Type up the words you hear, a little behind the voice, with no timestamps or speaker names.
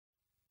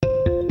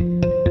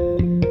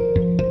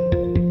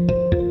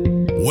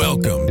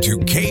Welcome to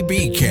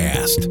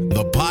KBcast,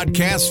 the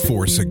podcast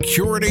for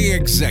security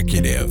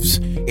executives,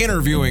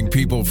 interviewing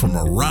people from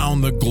around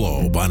the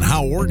globe on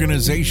how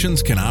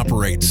organizations can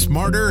operate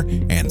smarter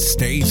and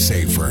stay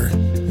safer.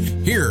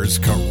 Here's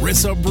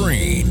Carissa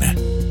Breen.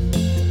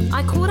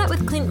 I caught up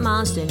with Clint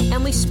Marsden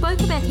and we spoke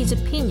about his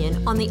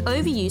opinion on the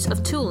overuse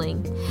of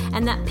tooling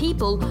and that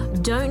people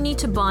don't need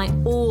to buy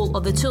all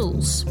of the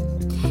tools.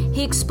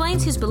 He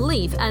explains his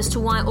belief as to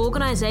why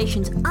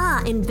organizations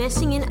are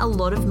investing in a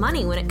lot of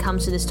money when it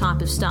comes to this type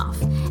of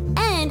stuff.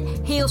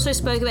 And he also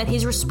spoke about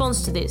his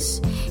response to this.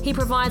 He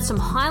provides some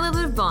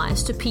high-level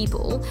advice to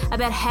people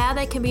about how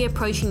they can be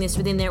approaching this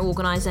within their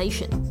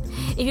organization.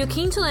 If you're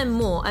keen to learn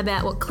more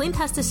about what Clint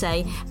has to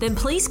say, then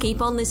please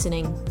keep on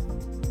listening.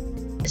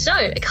 So,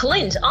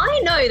 Clint, I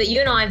know that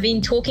you and I have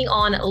been talking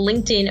on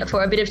LinkedIn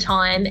for a bit of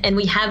time, and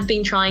we have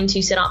been trying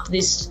to set up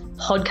this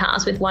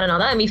podcast with one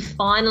another, and we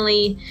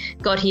finally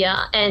got here.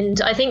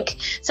 And I think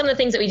some of the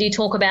things that we do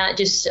talk about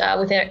just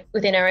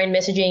within our own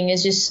messaging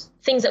is just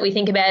things that we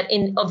think about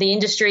of the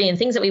industry and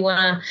things that we want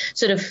to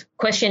sort of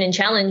question and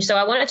challenge. So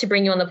I wanted to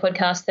bring you on the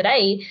podcast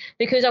today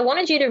because I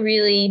wanted you to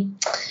really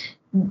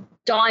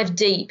dive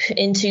deep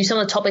into some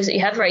of the topics that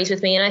you have raised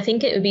with me. And I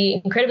think it would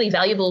be incredibly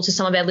valuable to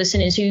some of our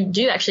listeners who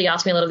do actually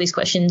ask me a lot of these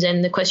questions,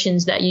 and the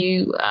questions that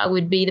you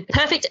would be the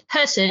perfect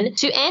person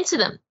to answer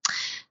them.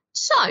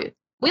 So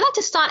we like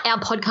to start our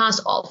podcast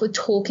off with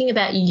talking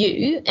about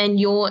you and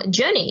your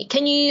journey.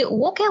 Can you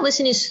walk our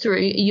listeners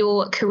through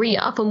your career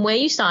from where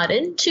you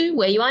started to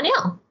where you are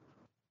now?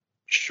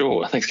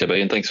 Sure. Thanks,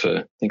 KB, and thanks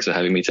for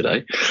having me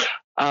today.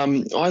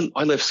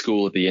 I left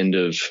school at the end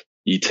of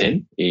Year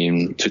 10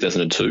 in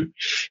 2002,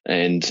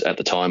 and at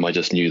the time I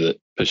just knew that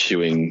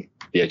pursuing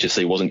the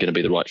HSC wasn't going to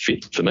be the right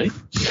fit for me.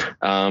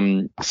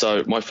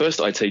 So my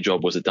first IT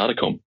job was at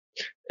Datacom,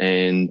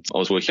 and I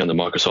was working on the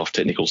Microsoft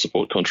technical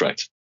support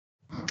contract.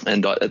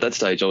 And at that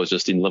stage, I was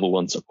just in level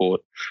 1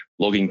 support,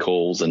 logging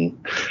calls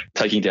and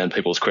taking down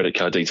people's credit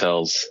card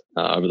details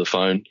over the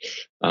phone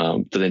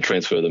to then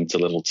transfer them to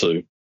level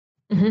 2.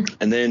 Mm-hmm.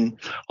 And then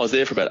I was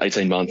there for about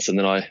 18 months, and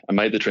then I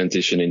made the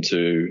transition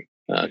into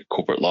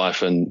corporate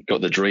life and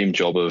got the dream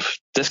job of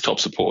desktop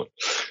support,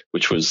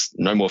 which was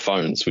no more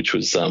phones, which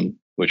was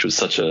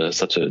such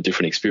a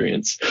different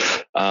experience.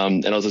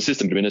 And I was a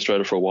system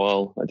administrator for a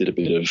while. I did a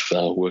bit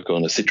of work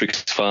on a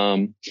Citrix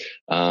farm,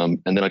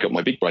 and then I got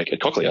my big break at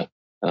Cochlear.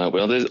 I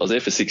was there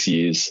for 6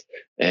 years,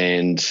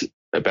 and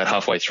about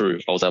halfway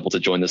through, I was able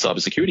to join the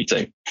cybersecurity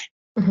team.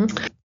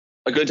 Mm-hmm.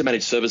 I got into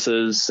managed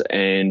services,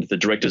 and the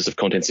directors of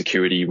content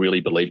security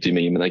really believed in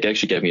me, and they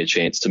actually gave me a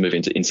chance to move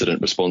into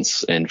incident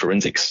response and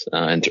forensics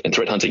and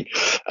threat hunting.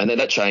 And then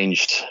that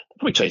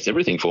probably changed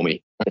everything for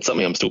me. It's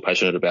something I'm still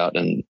passionate about,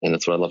 and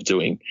that's what I love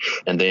doing.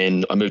 And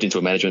then I moved into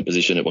a management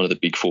position at one of the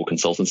big 4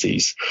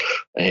 consultancies.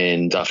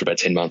 And after about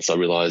 10 months, I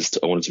realized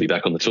I wanted to be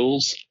back on the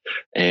tools.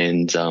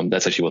 And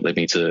that's actually what led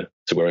me to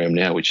where I am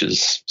now, which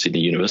is Sydney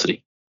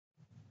University.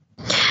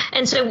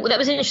 And so that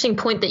was an interesting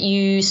point that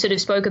you sort of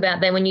spoke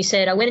about then when you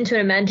said, I went into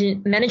a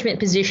management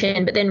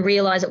position, but then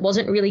realized it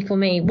wasn't really for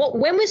me.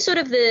 When was sort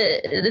of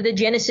the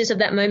genesis of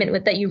that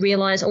moment that you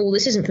realized, oh,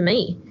 this isn't for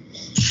me?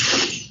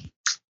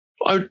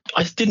 I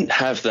didn't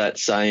have that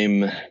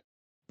same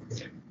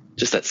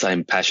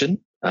passion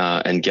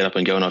and get up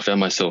and go. And I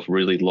found myself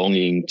really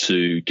longing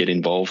to get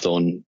involved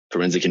on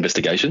forensic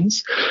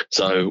investigations.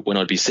 So when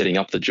I'd be setting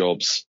up the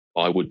jobs,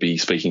 I would be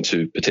speaking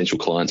to potential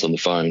clients on the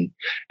phone,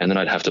 and then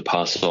I'd have to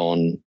pass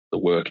on the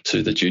work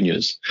to the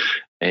juniors,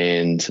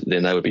 and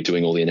then they would be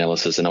doing all the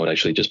analysis, and I would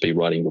actually just be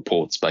writing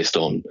reports based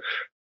on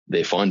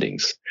their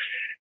findings.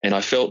 And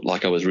I felt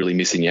like I was really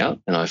missing out,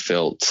 and I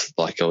felt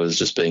like I was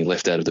just being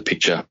left out of the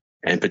picture.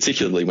 And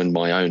particularly when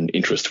my own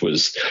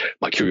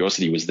my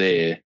curiosity was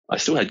there, I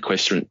still had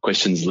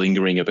questions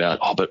lingering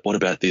about, but what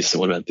about this and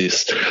what about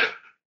this?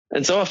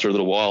 And so after a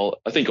little while,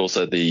 I think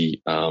also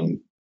the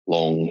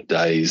long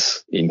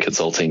days in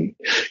consulting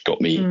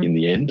got me in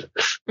the end,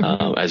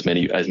 as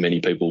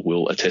many people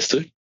will attest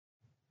to.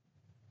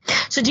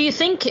 So you've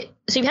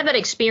had that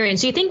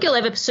experience. Do you think you'll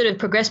ever sort of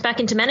progress back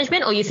into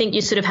management, or you think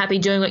you're sort of happy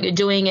doing what you're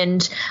doing?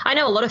 And I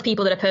know a lot of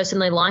people that are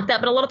personally like that,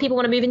 but a lot of people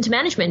want to move into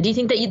management. Do you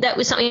think that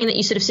was something that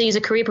you sort of see as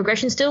a career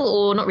progression still,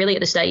 or not really at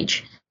this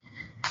stage?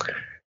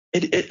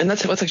 And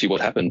that's actually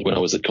what happened when I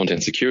was at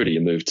Content Security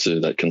and moved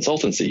to that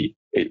consultancy.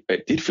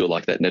 It did feel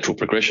like that natural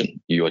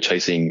progression. You are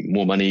chasing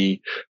more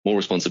money, more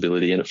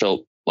responsibility, and it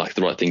felt like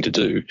the right thing to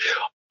do.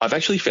 I've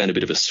actually found a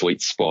bit of a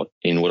sweet spot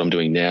in what I'm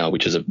doing now,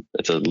 which is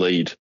it's a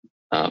lead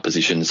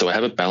position. So I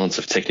have a balance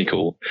of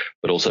technical,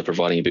 but also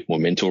providing a bit more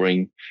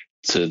mentoring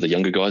to the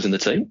younger guys in the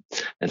team.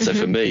 And so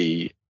for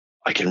me,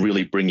 I can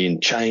really bring in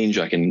change.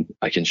 I can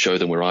show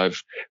them where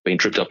I've been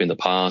tripped up in the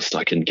past.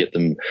 I can get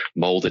them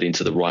molded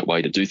into the right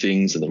way to do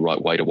things and the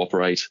right way to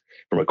operate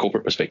from a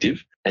corporate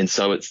perspective. And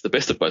so it's the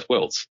best of both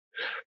worlds.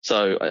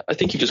 So I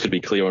think you've just got to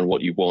be clear on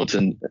what you want.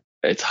 And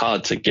it's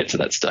hard to get to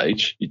that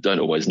stage. You don't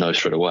always know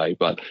straight away,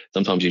 but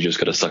sometimes you just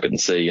got to suck it and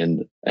see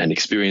and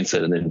experience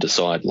it, and then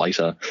decide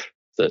later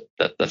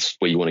that's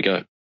where you want to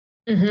go.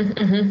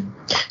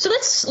 So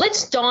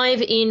let's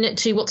dive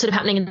into what's sort of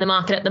happening in the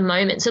market at the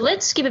moment. So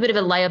let's give a bit of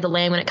a lay of the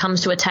land when it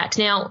comes to attacks.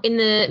 Now, in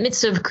the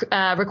midst of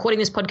recording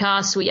this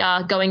podcast, we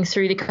are going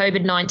through the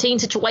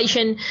COVID-19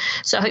 situation.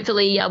 So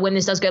hopefully, when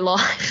this does go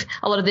live,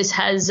 a lot of this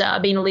has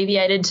been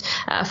alleviated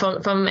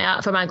from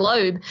our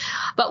globe.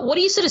 But what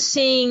are you sort of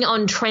seeing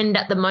on trend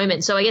at the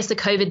moment? So I guess the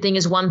COVID thing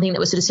is one thing that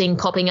we're sort of seeing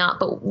popping up.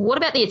 But what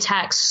about the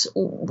attacks?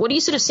 What are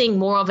you sort of seeing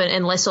more of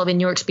and less of in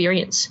your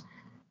experience?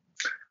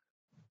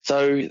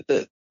 So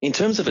in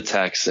terms of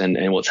attacks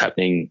and what's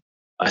happening,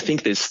 I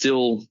think there's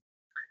still,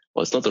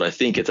 well, it's not that I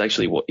think, it's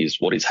actually what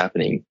is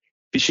happening.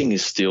 Phishing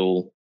is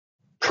still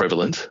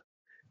prevalent,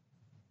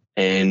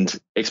 and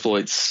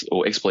exploits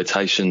or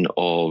exploitation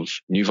of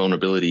new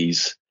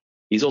vulnerabilities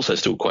is also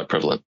still quite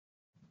prevalent.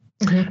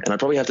 And I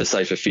probably have to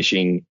say for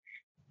phishing,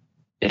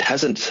 I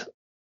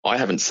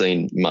haven't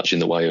seen much in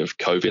the way of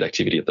COVID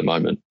activity at the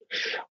moment.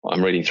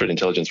 I'm reading threat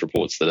intelligence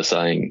reports that are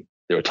saying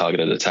there are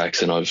targeted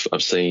attacks, and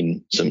I've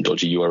seen some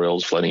dodgy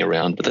URLs floating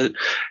around, but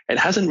it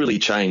hasn't really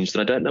changed.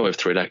 And I don't know if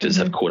threat actors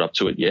have caught up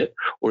to it yet,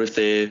 or if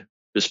they're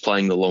just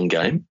playing the long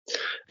game.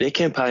 Their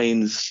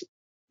campaigns,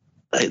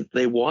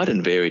 they're wide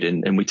and varied,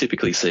 and we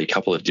typically see a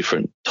couple of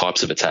different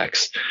types of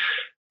attacks.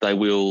 They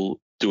will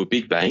do a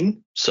big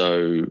bang,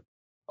 so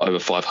over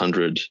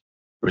 500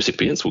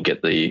 recipients will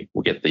get the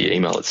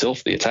email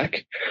itself, the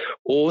attack,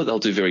 or they'll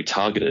do very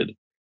targeted.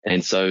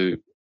 And so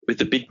with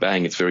the big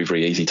bang, it's very,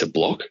 very easy to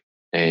block,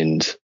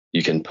 and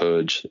you can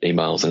purge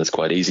emails, and it's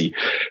quite easy.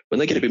 When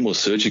they get a bit more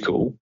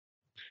surgical,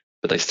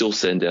 but they still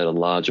send out a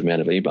large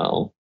amount of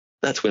email,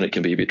 that's when it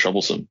can be a bit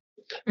troublesome.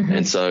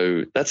 And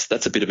so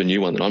that's a bit of a new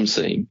one that I'm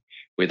seeing,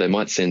 where they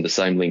might send the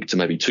same link to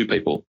maybe two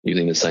people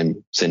using the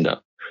same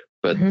sender,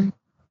 but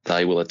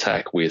they will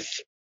attack with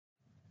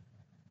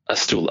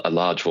still a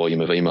large volume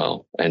of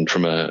email. And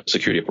from a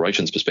security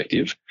operations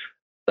perspective,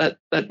 that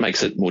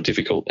makes it more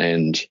difficult,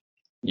 and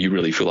you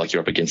really feel like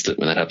you're up against it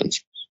when that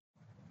happens.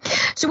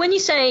 So when you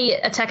say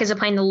attackers are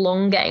playing the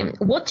long game,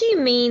 what do you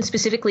mean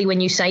specifically when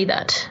you say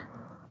that?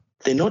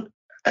 They're not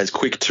as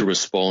quick to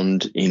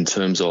respond in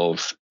terms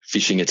of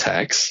phishing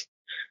attacks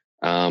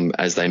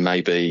as they may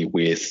be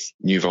with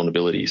new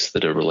vulnerabilities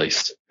that are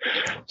released.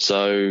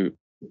 So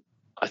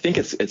I think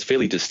it's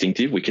fairly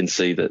distinctive. We can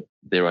see that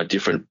there are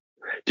different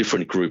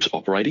groups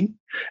operating,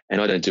 and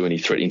I don't do any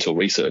threat intel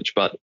research,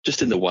 but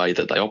just in the way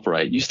that they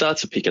operate, you start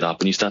to pick it up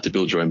and you start to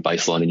build your own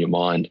baseline in your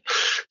mind.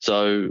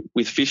 So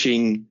with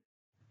phishing,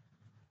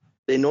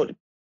 they're not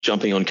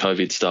jumping on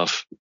COVID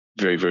stuff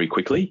very, very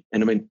quickly.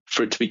 And I mean,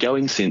 for it to be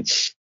going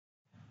since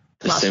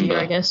December, last year,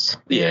 I guess.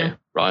 Yeah,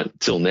 right,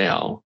 till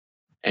now,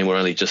 and we're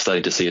only just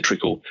starting to see a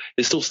trickle,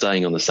 they're still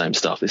staying on the same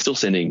stuff. They're still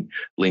sending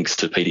links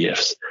to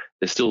PDFs.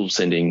 They're still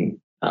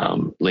sending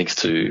links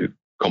to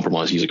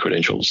compromised user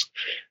credentials,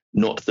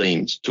 not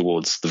themed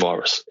towards the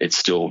virus. It's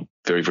still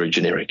very, very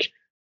generic.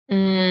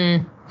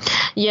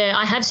 Yeah,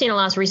 I have seen in the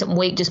last recent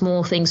week just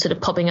more things sort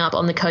of popping up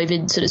on the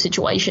COVID sort of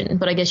situation.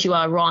 But I guess you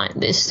are right.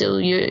 There's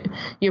still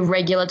your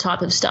regular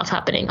type of stuff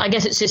happening. I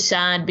guess it's just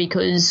sad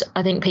because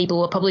I think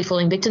people are probably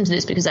falling victim to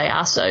this because they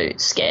are so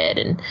scared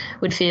and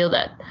would feel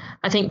that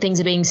I think things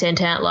are being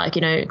sent out like,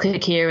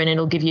 click here and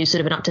it'll give you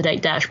sort of an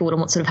up-to-date dashboard on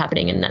what's sort of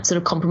happening, and that's sort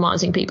of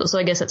compromising people. So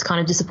I guess that's kind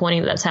of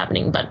disappointing that that's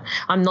happening, but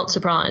I'm not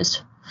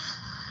surprised.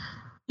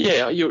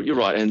 Yeah, you're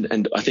right.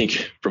 And I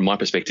think from my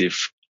perspective,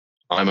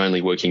 I'm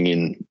only working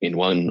in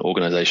one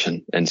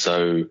organization, and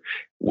so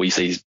we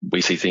see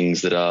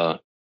things that are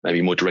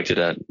maybe more directed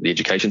at the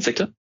education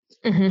sector.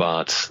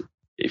 But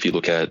if you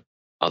look at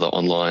other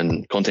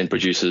online content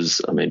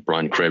producers, I mean,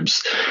 Brian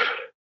Krebs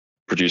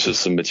produces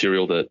some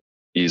material that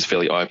is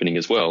fairly eye-opening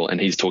as well, and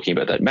he's talking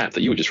about that map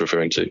that you were just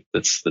referring to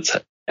that's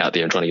out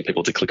there and trying to get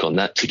people to click on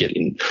that to get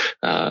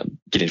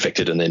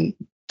infected and then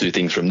do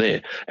things from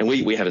there. And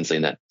we haven't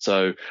seen that.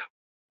 So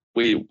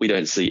we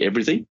don't see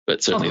everything,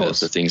 but certainly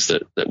the things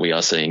that we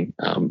are seeing,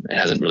 it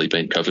hasn't really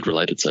been COVID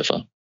related so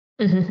far.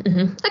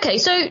 Okay,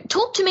 so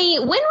talk to me,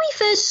 when we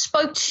first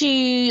spoke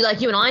to, like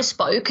you and I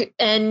spoke,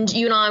 and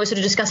you and I were sort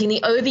of discussing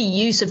the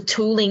overuse of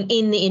tooling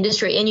in the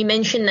industry, and you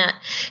mentioned that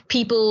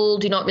people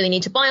do not really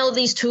need to buy all of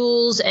these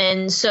tools.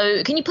 And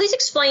so can you please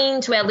explain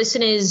to our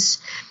listeners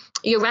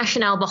your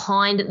rationale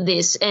behind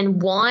this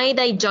and why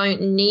they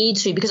don't need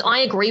to? Because I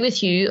agree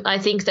with you. I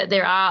think that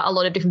there are a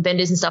lot of different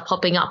vendors and stuff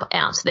popping up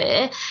out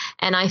there.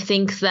 And I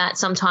think that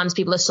sometimes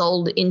people are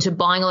sold into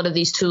buying a lot of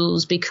these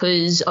tools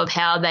because of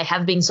how they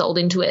have been sold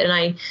into it.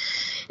 And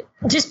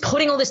just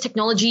putting all this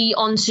technology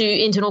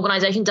into an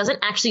organization doesn't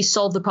actually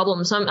solve the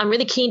problem. So I'm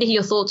really keen to hear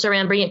your thoughts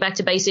around bringing it back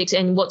to basics,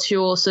 and what's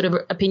your sort of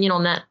opinion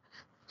on that?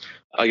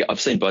 I've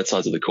seen both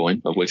sides of the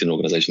coin. I've worked in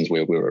organizations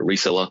where we were a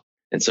reseller,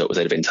 and so it was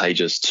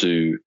advantageous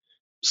to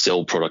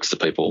sell products to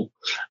people,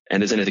 and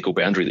there's an ethical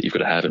boundary that you've got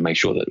to have and make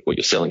sure that what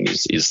you're selling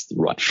is the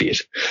right fit.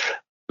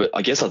 But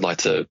I guess I'd like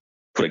to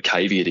put a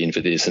caveat in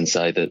for this and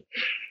say that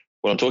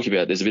what I'm talking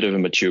about, there's a bit of a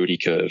maturity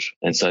curve,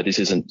 and so this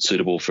isn't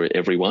suitable for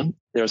everyone.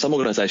 There are some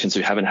organizations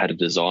who haven't had a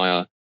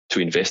desire to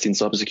invest in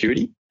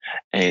cybersecurity,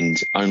 and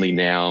only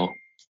now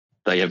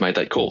they have made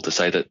that call to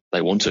say that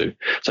they want to.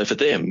 So for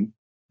them,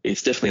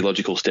 it's definitely a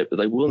logical step that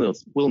they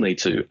will need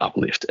to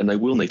uplift, and they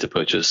will need to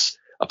purchase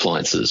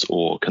appliances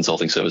or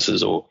consulting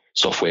services or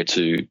software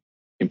to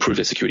improve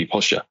their security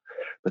posture.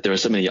 But there are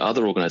so many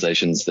other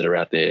organizations that are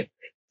out there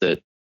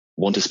that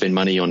want to spend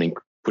money on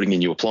putting in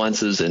new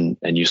appliances and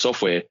new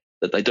software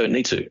that they don't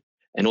need to.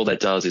 And all that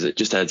does is it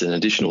just adds an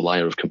additional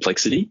layer of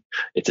complexity.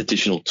 It's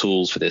additional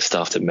tools for their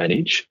staff to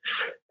manage.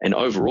 And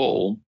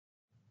overall,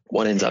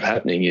 what ends up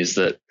happening is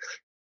that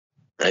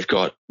they've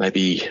got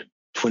maybe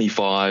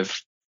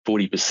 25,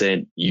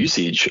 40%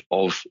 usage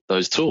of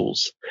those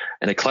tools.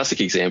 And a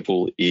classic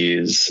example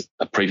is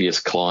a previous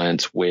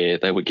client where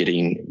they were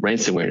getting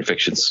ransomware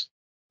infections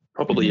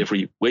probably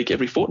every week,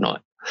 every fortnight.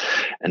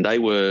 And they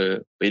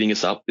were beating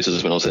us up. This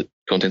is when I was at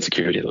Content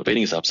Security. They were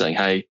beating us up saying,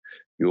 hey,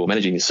 you're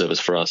managing this service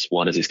for us.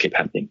 Why does this keep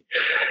happening?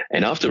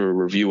 And after a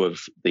review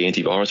of the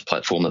antivirus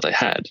platform that they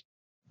had,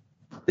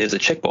 there's a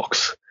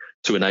checkbox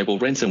to enable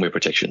ransomware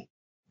protection.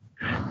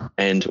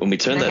 And when we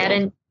turn that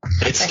on,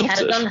 it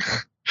stops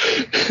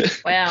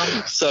it. Wow.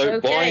 So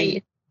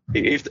okay.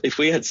 If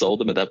we had sold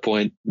them at that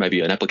point,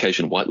 maybe an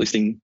application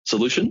whitelisting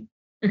solution,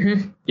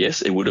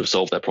 yes, it would have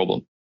solved that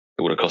problem.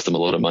 It would have cost them a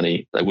lot of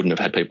money. They wouldn't have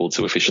had people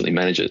to efficiently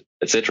manage it,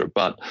 etc.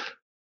 But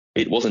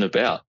it wasn't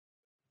about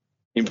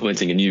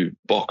implementing a new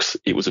box.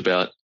 It was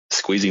about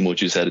squeezing more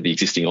juice out of the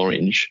existing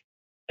orange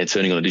and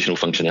turning on additional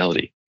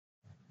functionality.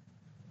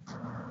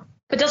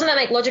 But doesn't that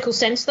make logical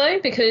sense though?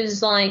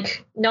 Because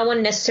like no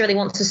one necessarily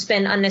wants to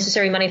spend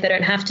unnecessary money if they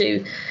don't have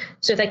to.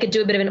 So if they could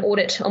do a bit of an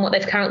audit on what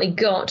they've currently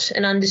got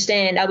and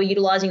understand, are we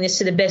utilizing this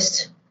to the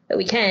best that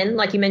we can?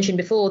 Like you mentioned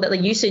before, that the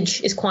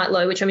usage is quite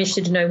low, which I'm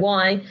interested to know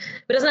why.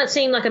 But doesn't that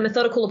seem like a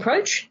methodical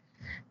approach?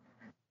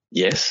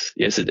 Yes,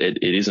 it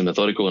is a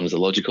methodical and it's a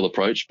logical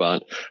approach,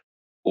 but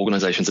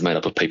organizations are made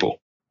up of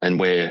people, and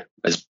we're,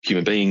 as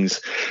human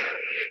beings,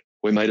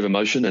 we're made of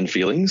emotion and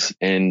feelings,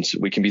 and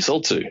we can be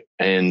sold to,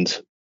 and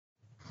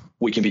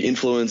we can be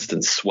influenced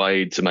and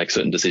swayed to make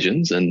certain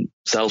decisions. And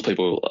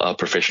salespeople are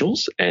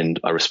professionals, and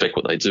I respect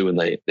what they do, and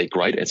they're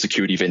great. And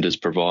security vendors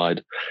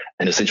provide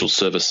an essential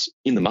service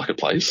in the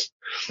marketplace.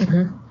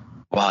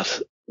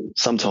 But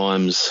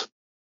sometimes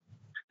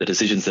the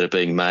decisions that are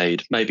being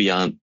made maybe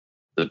aren't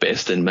the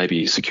best, and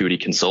maybe security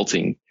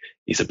consulting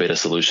is a better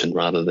solution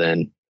rather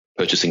than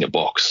purchasing a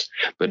box.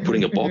 But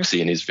putting a box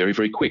in is very,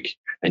 very quick,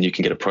 and you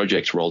can get a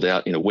project rolled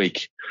out in a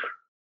week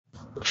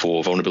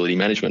for vulnerability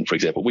management, for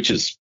example, which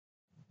is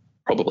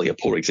probably a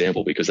poor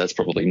example because that's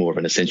probably more of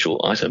an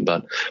essential item.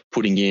 But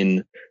putting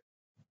in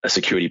a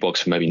security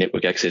box for maybe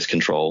network access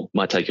control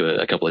might take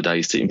a couple of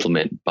days to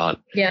implement, but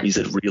is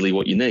it really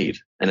what you need?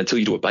 And until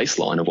you do a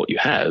baseline of what you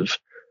have,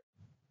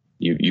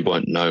 you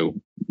won't know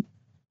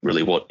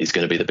really what is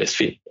going to be the best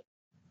fit.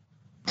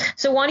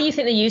 So why do you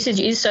think the usage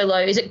is so low?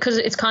 Is it because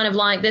it's kind of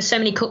like there's so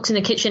many cooks in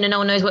the kitchen and no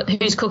one knows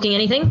who's cooking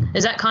anything?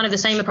 Is that kind of the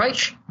same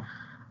approach?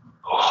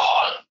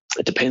 Oh,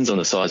 it depends on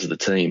the size of the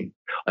team.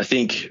 I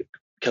think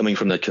coming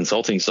from the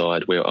consulting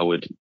side where I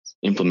would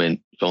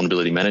implement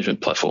vulnerability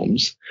management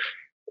platforms,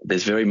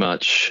 there's very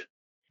much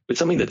with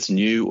something that's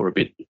new or a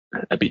bit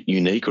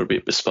unique or a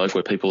bit bespoke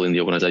where people in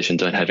the organization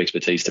don't have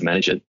expertise to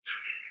manage it,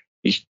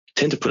 you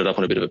tend to put it up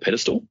on a bit of a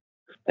pedestal.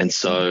 And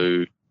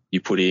so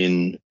you put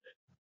in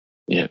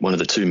one of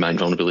the two main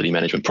vulnerability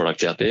management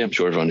products out there. I'm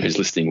sure everyone who's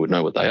listening would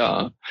know what they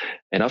are.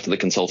 And after the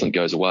consultant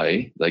goes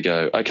away, they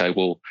go, okay,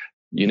 well,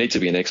 you need to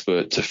be an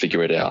expert to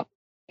figure it out.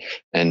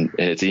 And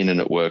it's in and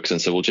it works. And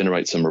so we'll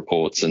generate some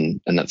reports and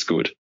that's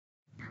good.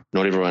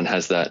 Not everyone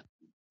has that,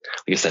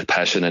 I guess, that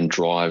passion and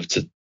drive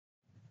to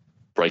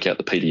break out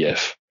the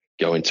PDF,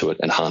 go into it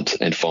and hunt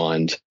and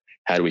find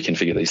how do we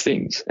configure these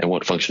things and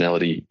what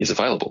functionality is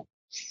available.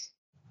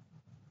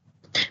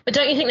 But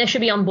don't you think they should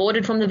be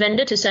onboarded from the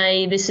vendor to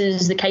say, this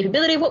is the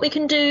capability of what we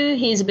can do,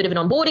 here's a bit of an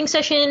onboarding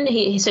session,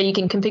 so you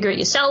can configure it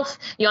yourself,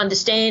 you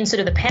understand sort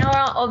of the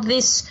power of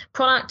this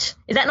product?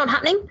 Is that not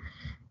happening?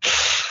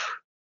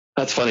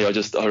 That's funny. I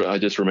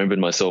just remembered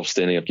myself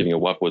standing up giving a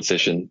whiteboard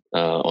session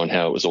on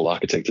how it was all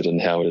architected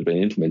and how it had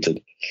been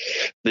implemented.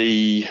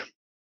 The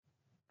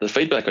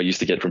feedback I used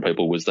to get from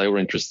people was they were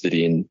interested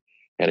in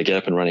how to get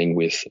up and running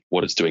with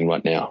what it's doing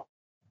right now.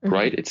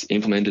 Great, it's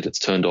implemented, it's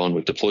turned on,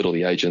 we've deployed all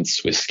the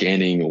agents, we're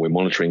scanning or we're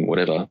monitoring,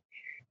 whatever.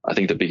 I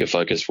think the bigger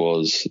focus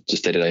was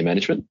just day-to-day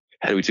management.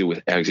 How do we deal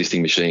with our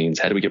existing machines?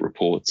 How do we get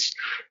reports?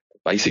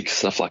 Basic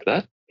stuff like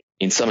that.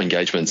 In some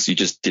engagements, you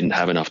just didn't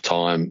have enough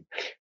time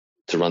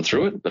to run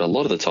through it. But a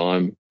lot of the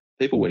time,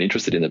 people weren't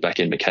interested in the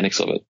back-end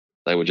mechanics of it.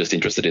 They were just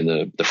interested in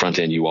the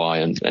front-end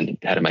UI and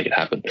how to make it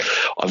happen.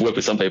 I've worked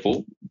with some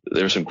people.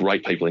 There are some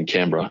great people in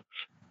Canberra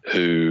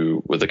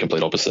who were the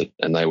complete opposite,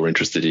 and they were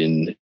interested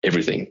in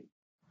everything.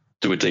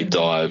 Do a deep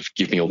dive,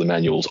 give me all the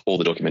manuals, all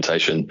the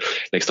documentation.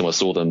 Next time I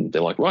saw them,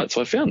 they're like, right, so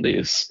I found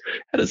this.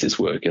 How does this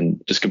work?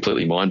 And just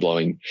completely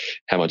mind-blowing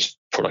how much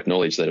product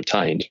knowledge they'd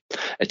obtained.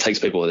 It takes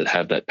people that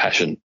have that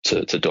passion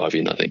to dive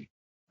in, I think.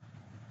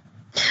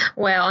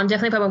 Well, I'm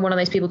definitely probably one of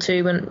those people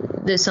too.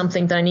 When there's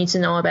something that I need to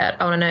know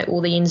about, I want to know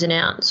all the ins and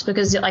outs,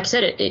 because, like I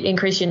said, it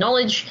increases your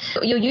knowledge.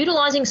 You're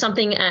utilizing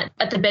something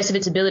at the best of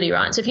its ability,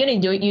 right? So if you're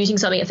only using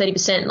something at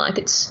 30%, like,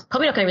 it's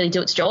probably not going to really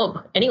do its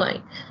job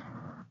anyway.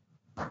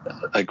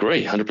 I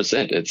agree,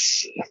 100%.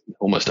 It's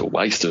almost a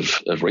waste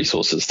of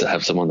resources to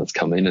have someone that's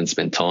come in and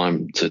spent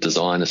time to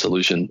design a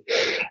solution,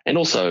 and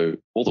also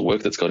all the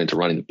work that's gone into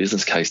running the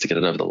business case to get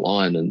it over the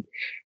line.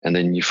 And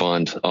then you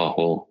find, oh,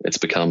 well, it's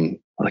become,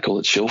 what they call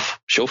it,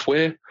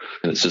 shelfware,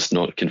 and it's just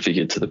not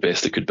configured to the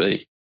best it could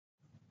be.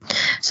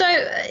 So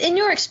in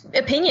your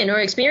opinion or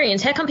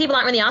experience, how come people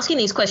aren't really asking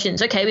these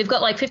questions? Okay, we've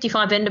got like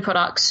 55 vendor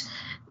products.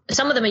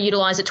 Some of them are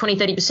utilized at 20,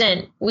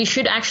 30%. We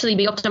should actually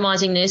be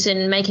optimizing this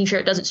and making sure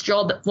it does its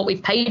job, what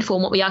we've paid for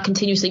and what we are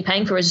continuously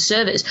paying for as a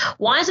service.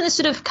 Why isn't this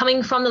sort of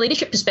coming from the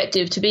leadership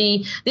perspective to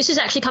be, this is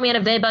actually coming out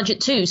of their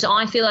budget too? So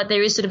I feel like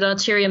there is sort of an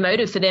ulterior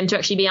motive for them to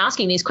actually be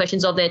asking these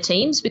questions of their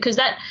teams, because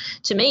that,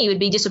 to me, would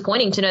be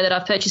disappointing to know that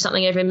I've purchased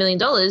something over $1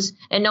 million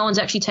and no one's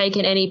actually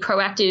taken any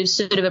proactive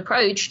sort of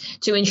approach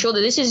to ensure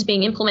that this is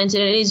being implemented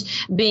and it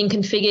is being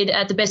configured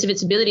at the best of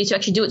its ability to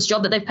actually do its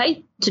job that they've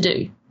paid to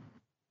do.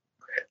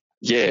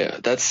 Yeah,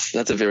 that's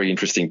a very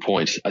interesting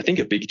point. I think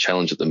a big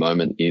challenge at the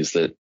moment is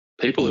that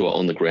people who are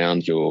on the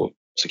ground, your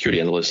security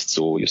analysts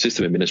or your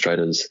system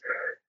administrators,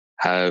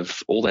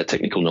 have all that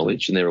technical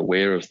knowledge and they're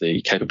aware of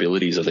the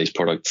capabilities of these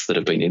products that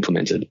have been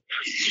implemented.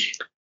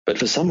 But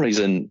for some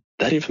reason,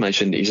 that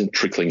information isn't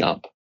trickling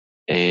up.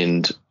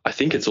 And I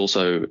think it's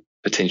also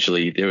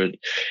potentially, there are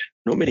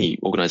not many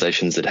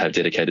organizations that have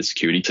dedicated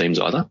security teams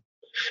either.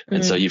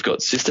 And so you've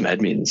got system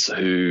admins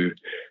who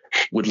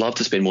would love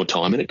to spend more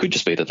time, and it could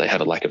just be that they have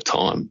a lack of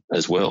time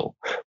as well.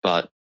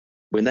 But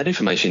when that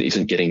information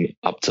isn't getting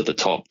up to the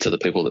top, to the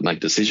people that make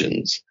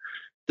decisions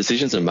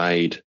are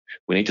made,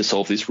 we need to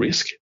solve this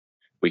risk.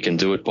 We can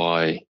do it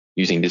by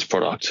using this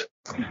product.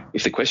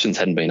 If the questions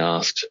hadn't been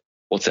asked,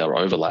 what's our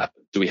overlap?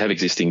 Do we have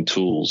existing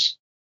tools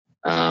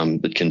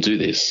that can do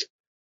this?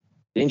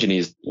 The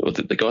engineers or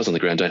the guys on the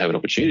ground don't have an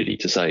opportunity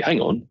to say, hang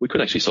on, we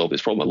could actually solve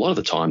this problem. A lot of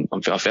the time,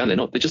 I found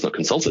they're just not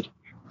consulted.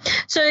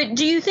 So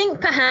do you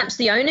think perhaps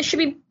the onus should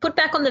be put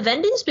back on the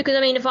vendors? Because, I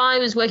mean, if I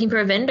was working for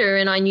a vendor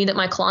and I knew that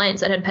my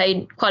clients that had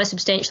paid quite a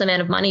substantial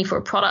amount of money for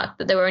a product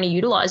that they were only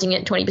utilizing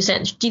at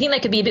 20%, do you think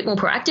they could be a bit more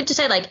proactive to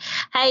say, like,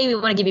 hey, we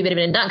want to give you a bit of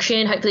an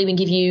induction. Hopefully we can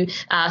give you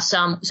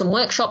some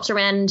workshops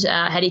around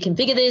how do you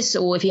configure this,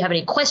 or if you have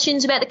any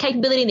questions about the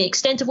capability and the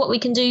extent of what we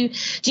can do.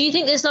 Do you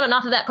think there's not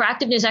enough of that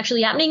proactiveness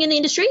actually happening in the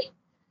industry?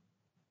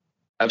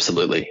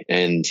 Absolutely.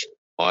 And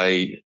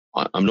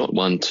I'm not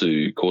one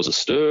to cause a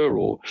stir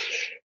or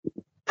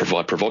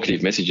provide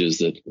provocative messages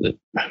that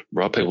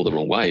rub people the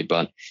wrong way,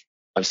 but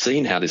I've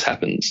seen how this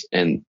happens.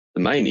 And the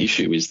main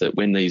issue is that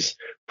when these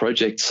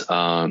projects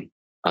are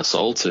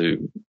sold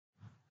to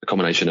a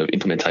combination of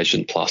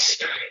implementation plus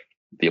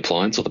the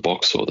appliance or the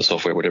box or the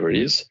software, whatever it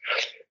is,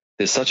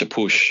 there's such a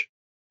push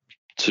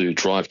to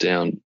drive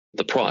down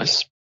the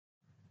price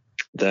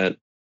that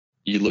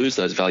you lose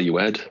those value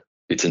add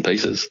bits and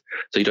pieces.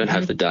 So you don't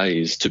have the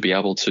days to be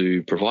able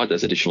to provide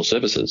those additional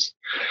services.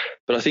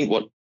 But I think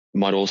what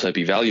might also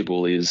be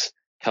valuable is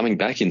coming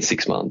back in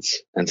 6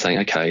 months and saying,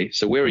 okay,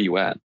 so where are you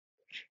at?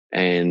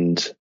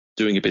 And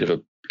doing a bit of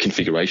a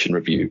configuration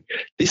review.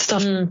 This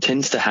stuff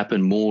tends to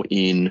happen more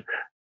in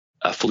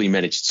a fully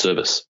managed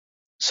service.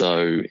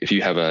 So if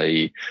you have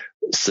a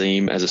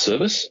SIEM as a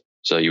service,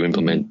 so you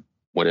implement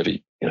whatever,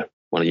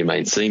 one of your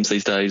main SIEMs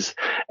these days,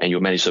 and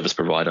your managed service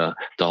provider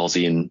dials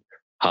in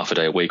half a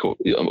day a week, or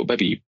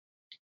maybe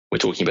we're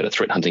talking about a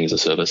threat hunting as a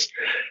service.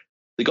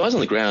 The guys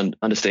on the ground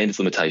understand its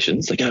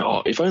limitations. They go,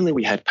 oh, if only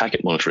we had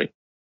packet monitoring.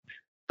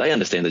 They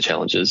understand the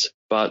challenges,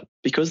 but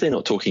because they're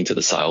not talking to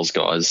the sales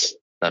guys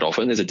that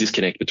often, there's a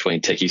disconnect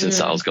between techies and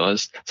sales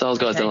guys. Sales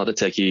guys don't like the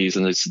techies,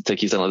 and the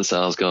techies don't like the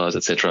sales guys,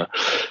 etc.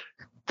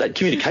 That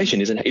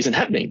communication isn't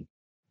happening.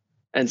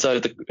 And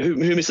so who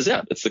misses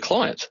out? It's the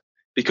client,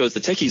 because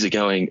the techies are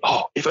going,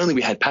 oh, if only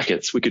we had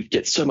packets, we could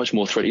get so much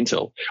more threat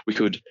intel. We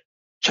could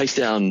chase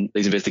down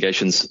these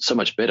investigations so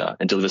much better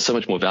and deliver so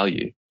much more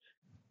value.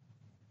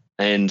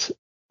 And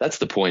that's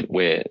the point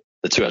where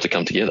the two have to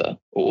come together,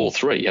 or all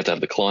three. You have to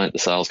have the client, the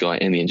sales guy,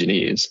 and the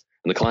engineers.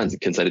 And the client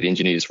can say to the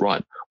engineers,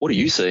 right, what are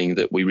you seeing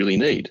that we really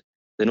need?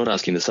 They're not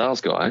asking the sales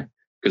guy,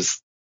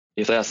 because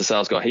if they ask the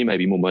sales guy, he may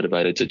be more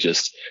motivated to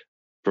just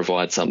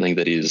provide something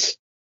that is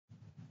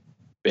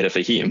better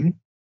for him.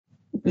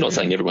 I'm not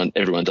saying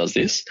everyone does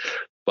this,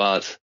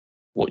 but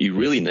what you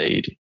really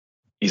need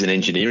is an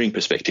engineering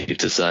perspective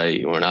to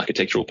say, or an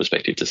architectural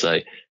perspective to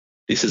say,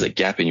 this is a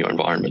gap in your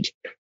environment.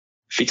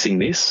 Fixing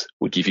this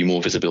would give you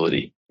more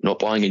visibility. Not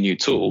buying a new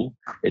tool,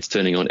 it's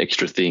turning on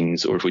extra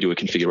things. Or if we do a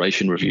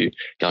configuration review,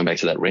 going back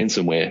to that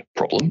ransomware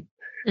problem,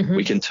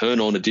 we can turn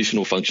on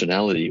additional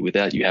functionality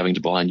without you having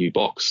to buy a new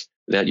box,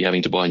 without you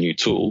having to buy a new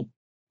tool,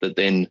 that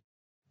then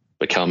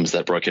becomes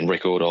that broken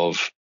record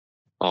of,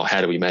 oh,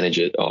 how do we manage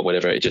it? Oh,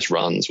 whatever, it just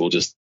runs. We'll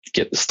just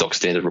get the stock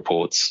standard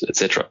reports,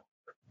 etc.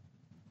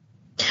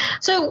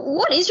 So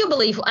what is your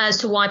belief as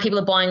to why people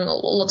are buying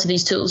lots of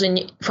these tools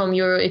from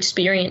your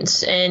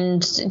experience?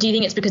 And do you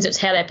think it's because it's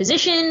how they're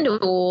positioned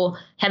or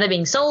how they're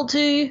being sold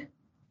to?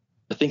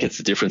 I think it's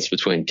the difference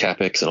between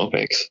CapEx and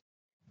OpEx,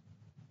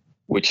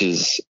 which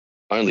has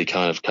only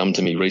kind of come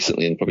to me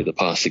recently in probably the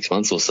past 6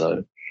 months or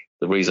so.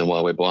 The reason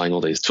why we're buying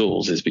all these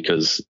tools is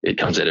because it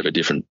comes out of a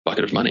different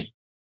bucket of money,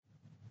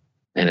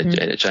 and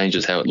it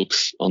changes how it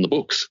looks on the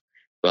books.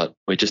 But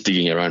we're just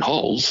digging our own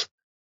holes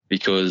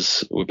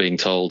because we're being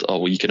told, oh,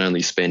 well, you can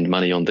only spend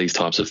money on these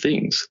types of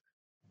things.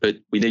 But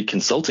we need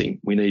consulting.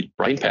 We need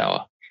brain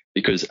power,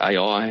 because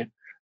AI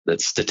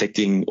that's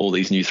detecting all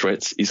these new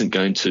threats isn't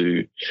going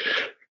to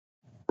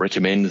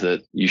recommend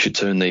that you should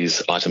turn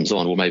these items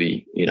on. Well,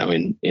 maybe,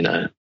 in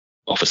a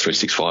Office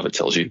 365 it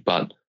tells you,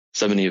 but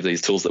so many of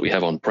these tools that we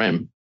have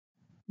on-prem,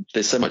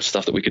 there's so much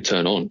stuff that we could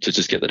turn on to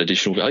just get that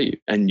additional value.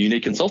 And you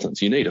need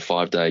consultants. You need a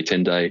 5-day,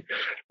 10-day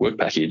work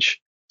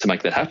package to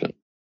make that happen.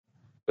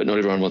 But not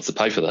everyone wants to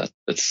pay for that.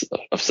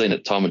 I've seen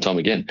it time and time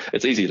again.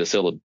 It's easier to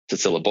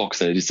sell a box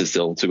than it is to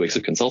sell 2 weeks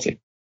of consulting.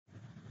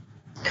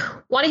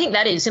 Why do you think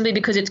that is? Simply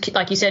because it's,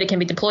 like you said, it can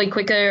be deployed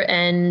quicker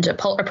and a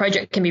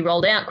project can be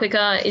rolled out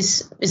quicker.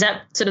 Is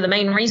that sort of the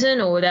main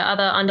reason, or are there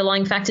other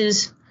underlying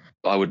factors?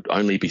 I would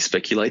only be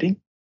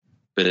speculating,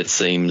 but it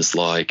seems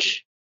like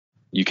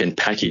you can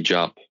package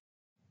up.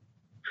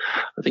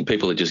 I think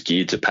people are just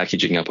geared to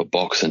packaging up a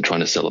box and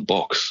trying to sell a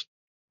box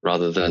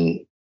rather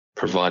than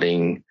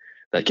providing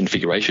that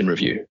configuration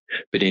review.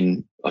 But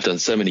I've done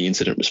so many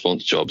incident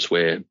response jobs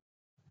where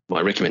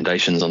my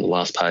recommendations on the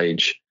last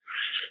page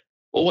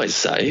always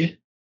say,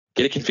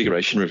 get a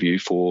configuration review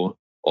for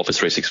Office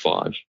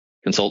 365,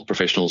 consult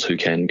professionals who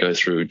can go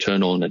through,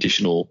 turn on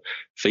additional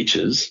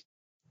features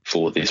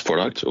for this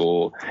product,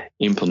 or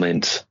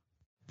implement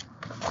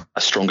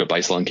a stronger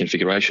baseline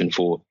configuration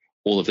for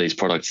all of these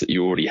products that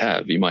you already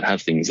have. You might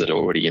have things that are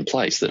already in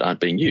place that aren't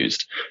being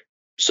used.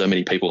 So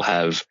many people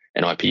have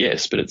an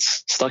IPS, but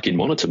it's stuck in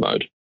monitor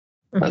mode.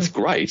 Mm-hmm. That's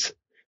great,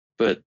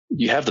 but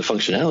you have the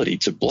functionality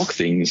to block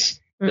things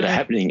that are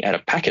happening at a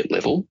packet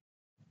level.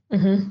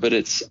 Mm-hmm. But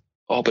it's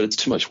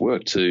too much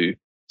work to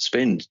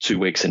spend 2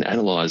 weeks and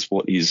analyze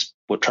what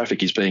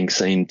traffic is being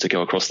seen to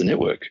go across the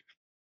network.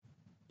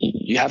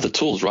 You have the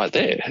tools right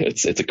there.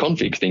 It's a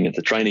config thing. It's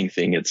a training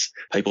thing. It's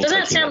people. Doesn't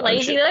that sound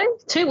lazy though?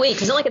 2 weeks.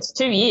 It's not like it's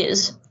 2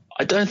 years.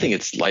 I don't think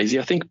it's lazy.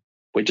 I think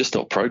we're just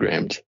not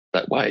programmed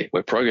that way.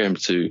 We're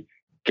programmed to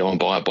go and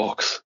buy a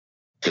box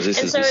because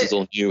this is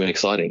all new and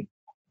exciting.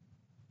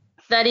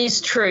 That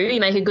is true. You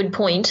make a good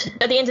point.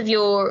 At the end of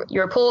your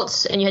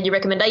reports and you had your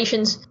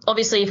recommendations,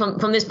 obviously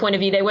from this point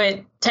of view, they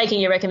weren't taking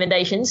your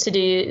recommendations to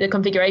do the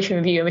configuration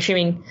review. I'm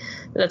assuming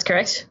that's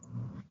correct.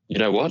 You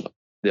know what?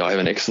 Yeah, I have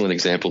an excellent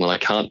example, and I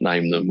can't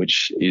name them,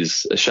 which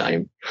is a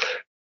shame.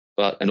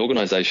 But an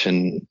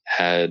organisation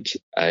had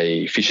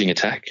a phishing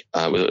attack.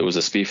 It was a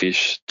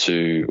spearfish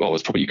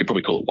you could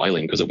probably call it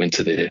whaling because it went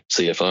to their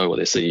CFO or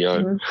their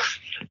CEO. Mm-hmm.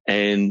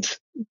 And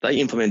they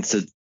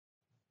implemented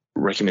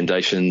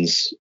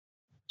recommendations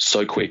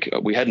so quick.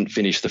 We hadn't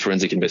finished the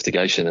forensic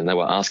investigation and they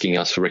were asking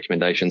us for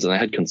recommendations, and they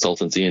had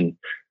consultants in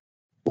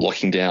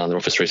locking down their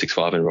Office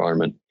 365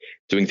 environment,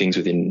 doing things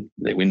within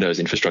their Windows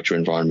infrastructure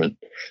environment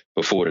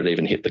before it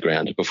even hit the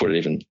ground, before it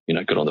even,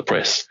 got on the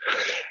press.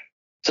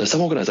 So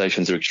some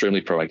organizations are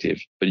extremely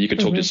proactive, but you could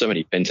talk to so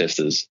many pen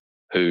testers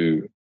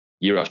who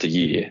year after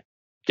year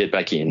get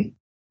back in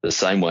the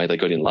same way they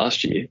got in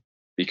last year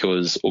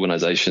because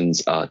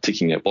organizations are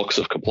ticking a box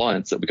of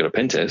compliance that we've got a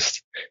pen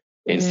test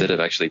instead of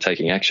actually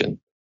taking action.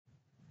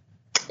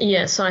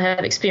 Yes, I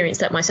have experienced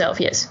that myself,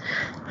 yes.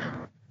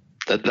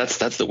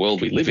 That's the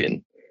world we live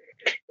in.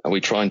 Are we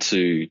trying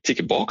to tick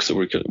a box,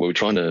 or are we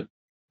trying to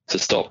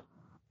stop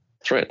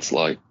threats?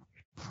 Like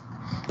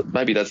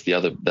maybe that's the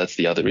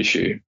other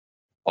issue.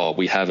 Oh,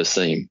 we have a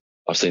SIEM.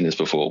 I've seen this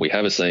before. We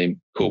have a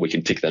SIEM. Cool, we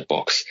can tick that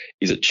box.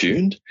 Is it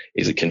tuned?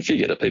 Is it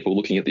configured? Are people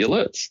looking at the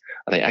alerts?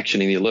 Are they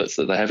actioning the alerts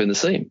that they have in the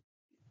SIEM?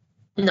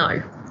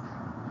 No.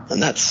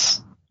 And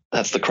that's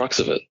the crux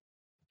of it.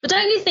 But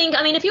don't you think,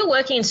 if you're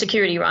working in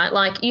security, right,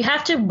 like you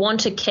have to want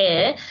to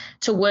care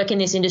to work in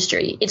this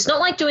industry. It's not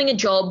like doing a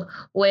job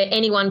where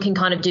anyone can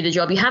kind of do the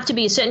job. You have to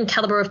be a certain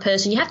caliber of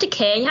person. You have to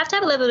care. You have to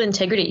have a level of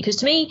integrity. Because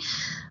to me,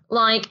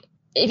 like,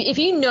 if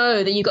you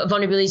know that you've got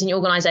vulnerabilities in your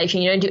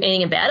organization, you don't do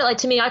anything about it, like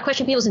to me, I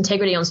question people's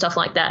integrity on stuff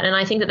like that. And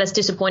I think that that's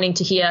disappointing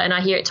to hear. And I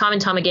hear it time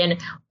and time again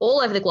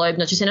all over the globe,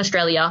 not just in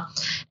Australia.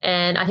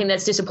 And I think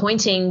that's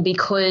disappointing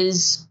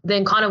because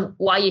then kind of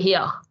why you're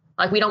here.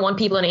 Like, we don't want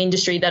people in an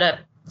industry that are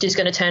just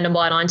going to turn a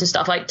blind eye to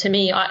stuff. Like, to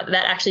me,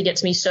 that actually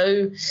gets me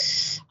so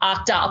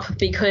arced up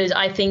because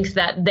I think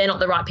that they're not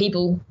the right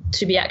people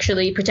to be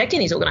actually protecting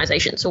these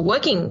organizations or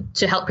working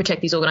to help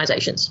protect these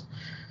organizations.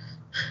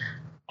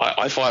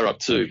 I fire up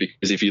too,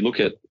 because if you look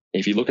at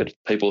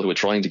people who are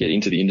trying to get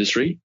into the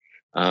industry,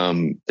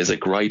 there's a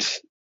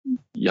great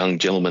young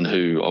gentleman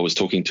who I was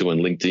talking to on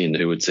LinkedIn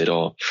who had said,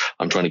 "Oh,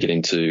 I'm trying to get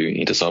into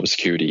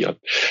cybersecurity."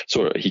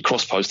 He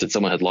cross-posted.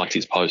 Someone had liked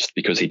his post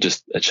because he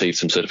just achieved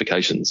some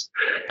certifications.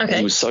 Okay. And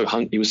he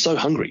was so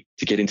hungry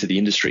to get into the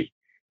industry.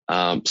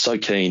 so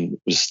keen,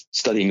 was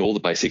studying all the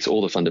basics,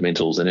 all the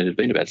fundamentals, and it had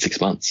been about 6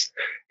 months.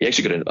 He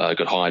actually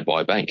got hired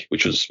by a bank,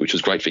 which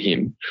was great for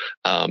him.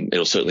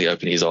 It'll certainly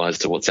open his eyes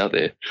to what's out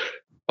there.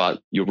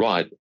 But you're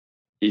right.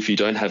 If you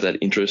don't have that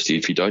interest,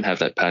 if you don't have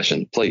that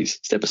passion, please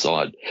step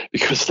aside,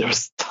 because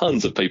there's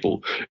tons of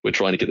people who are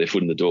trying to get their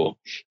foot in the door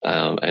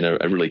and are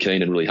really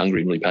keen and really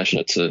hungry and really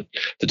passionate to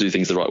do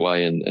things the right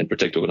way and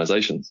protect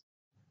organisations.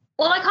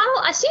 Well,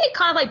 I see it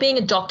kind of like being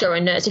a doctor or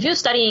a nurse. If you're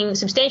studying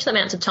substantial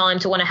amounts of time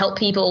to want to help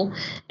people,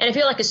 and if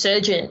you're like a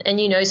surgeon and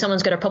you know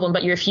someone's got a problem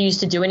but you refuse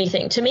to do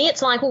anything, to me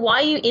it's like, well,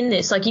 why are you in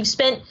this? Like, you've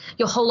spent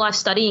your whole life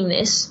studying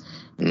this,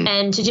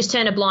 and to just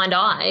turn a blind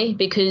eye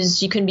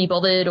because you couldn't be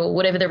bothered or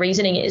whatever the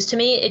reasoning is, to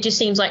me it just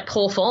seems like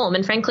poor form.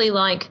 And frankly,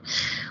 like,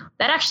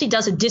 that actually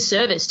does a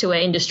disservice to our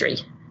industry.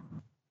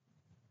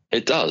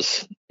 It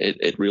does.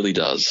 It really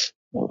does.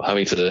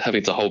 Having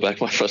to hold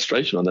back my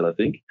frustration on that, I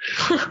think.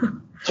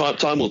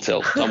 Time will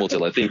tell. Time will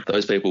tell. I think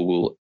those people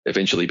will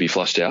eventually be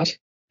flushed out,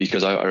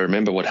 because I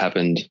remember what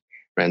happened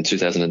around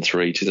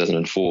 2003,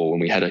 2004,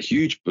 when we had a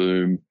huge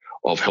boom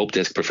of help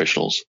desk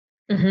professionals.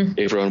 Mm-hmm.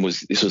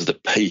 This was the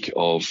peak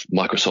of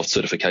Microsoft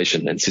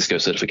certification and Cisco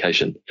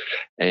certification.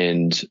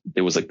 And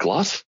there was a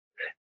glut.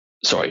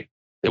 Sorry,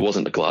 there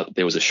wasn't a glut.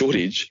 There was a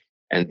shortage,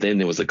 and then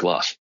there was a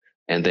glut.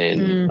 And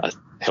then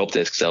help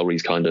desk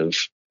salaries kind of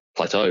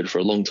plateaued for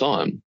a long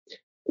time.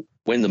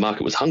 When the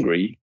market was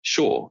hungry,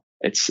 sure,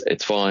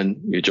 it's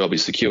fine. Your job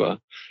is secure.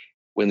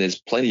 When there's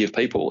plenty of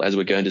people, as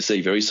we're going to see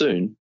very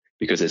soon,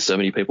 because there's so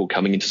many people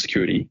coming into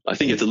security, I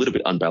think it's a little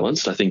bit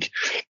unbalanced. I think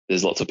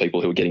there's lots of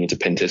people who are getting into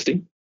pen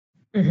testing.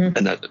 Mm-hmm.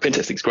 And that pen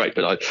testing is great,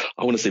 but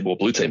I want to see more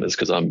blue teamers,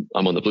 because I'm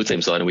on the blue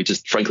team side and we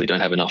just frankly don't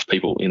have enough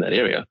people in that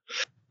area.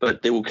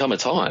 But there will come a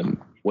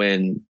time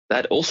when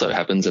that also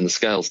happens and the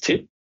scales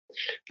tip,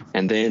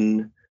 and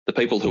then the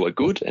people who are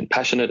good and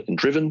passionate and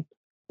driven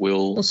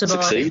will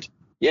succeed,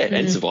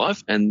 and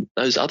survive. And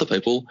those other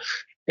people,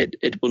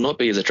 it will not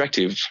be as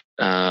attractive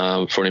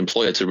for an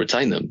employer to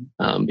retain them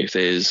if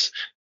there's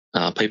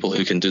people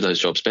who can do those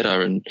jobs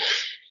better, and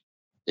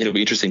it'll be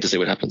interesting to see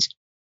what happens.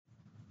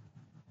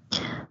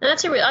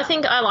 I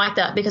think I like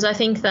that, because I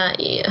think that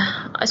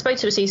I spoke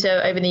to a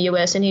CISO over in the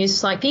US, and he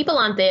was like, people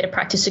aren't there to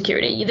practice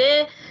security. You're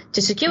there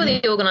to secure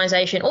the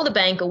organization or the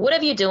bank or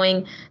whatever you're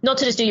doing, not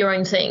to just do your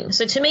own thing.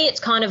 So to me, it's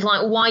kind of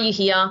like, why are you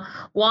here?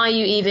 Why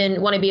you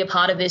even want to be a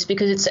part of this?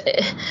 Because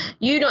it's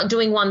you not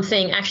doing one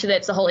thing actually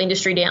lets the whole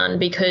industry down,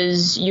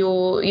 because you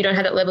don't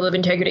have that level of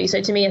integrity.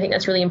 So to me, I think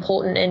that's really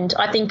important. And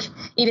I think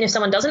even if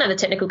someone doesn't have the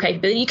technical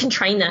capability, you can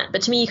train that.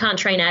 But to me, you can't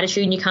train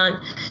attitude, and you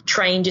can't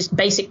train just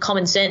basic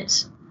common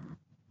sense.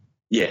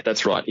 Yeah,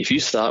 that's right. If you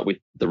start with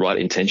the right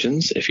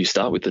intentions, if you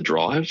start with the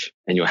drive,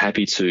 and you're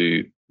happy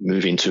to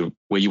move into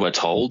where you are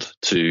told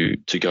to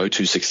go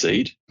to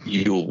succeed,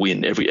 you will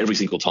win every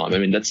single time. I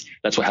mean, that's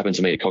what happened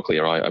to me at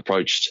Cochlear. I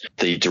approached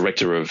the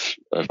director of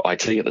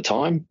IT at the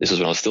time. This was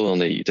when I was still on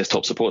the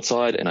desktop support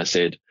side, and I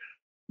said,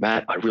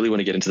 Matt, I really want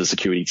to get into the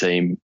security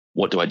team.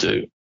 What do I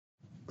do?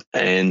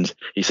 And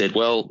he said,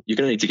 well, you're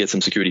going to need to get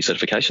some security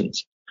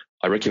certifications.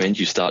 I recommend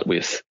you start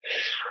with,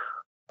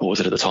 what was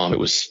it at the time? It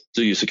was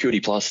do your Security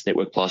Plus,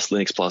 Network Plus,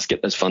 Linux Plus,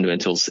 get those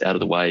fundamentals out of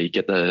the way,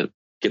 get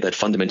that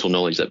fundamental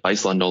knowledge, that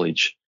baseline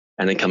knowledge,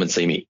 and then come and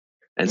see me.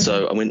 And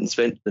so I went and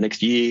spent the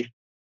next year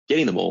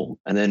getting them all.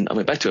 And then I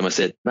went back to him. I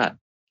said, Matt,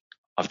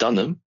 I've done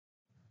them.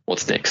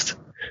 What's next?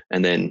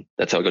 And then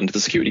that's how I got into the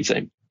security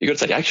team. You've got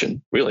to take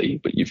action, really,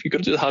 but you've got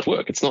to do the hard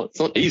work. It's not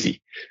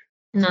easy.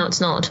 No, it's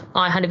not.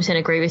 I 100%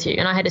 agree with you.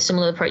 And I had a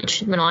similar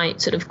approach when I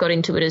sort of got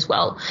into it as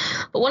well.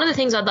 But one of the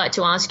things I'd like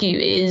to ask you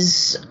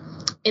is,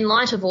 in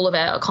light of all of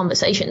our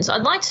conversations,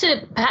 I'd like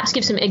to perhaps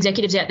give some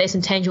executives out there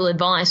some tangible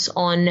advice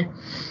on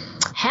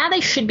how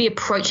they should be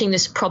approaching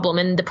this problem,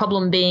 and the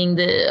problem being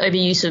the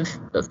overuse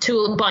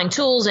of buying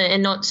tools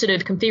and not sort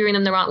of configuring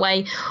them the right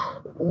way.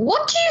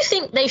 What do you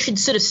think they should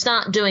sort of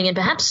start doing and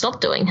perhaps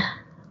stop doing?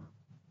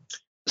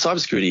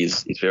 Cybersecurity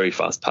is very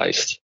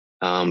fast-paced,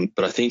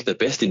 but I think the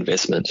best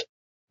investment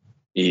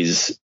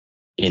is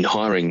in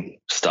hiring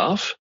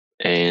staff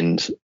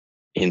and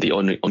in the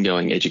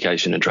ongoing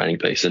education and training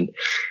piece. And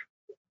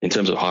in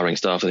terms of hiring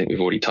staff, I think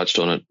we've already touched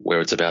on it,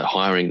 where it's about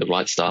hiring the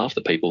right staff,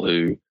 the people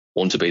who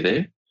want to be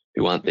there,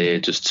 who aren't there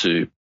just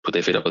to put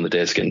their feet up on the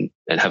desk and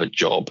have a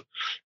job.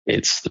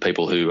 It's the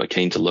people who are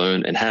keen to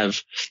learn and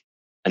have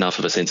enough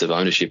of a sense of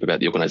ownership about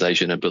the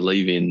organization and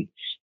believe in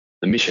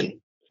the mission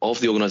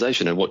of the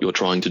organization and what you're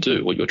trying to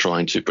do, what you're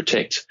trying to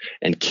protect,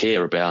 and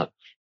care about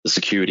the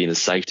security and the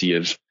safety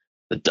of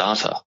the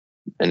data,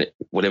 and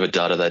whatever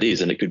data that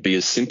is. And it could be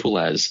as simple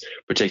as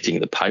protecting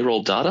the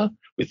payroll data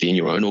within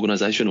your own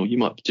organization, or you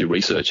might do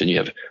research and you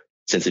have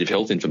sensitive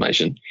health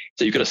information.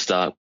 So you've got to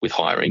start with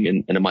hiring,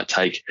 and it might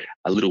take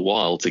a little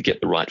while to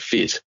get the right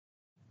fit,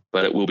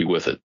 but it will be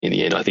worth it in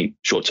the end. I think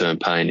short-term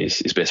pain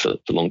is best for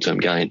long-term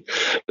gain.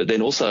 But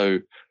then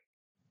also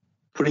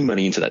putting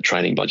money into that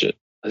training budget.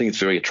 I think it's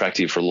very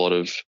attractive for a lot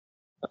of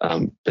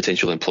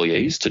potential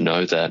employees to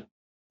know that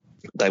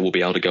they will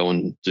be able to go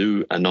and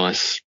do a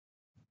nice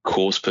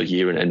course per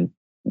year and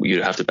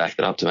you have to back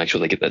that up to make sure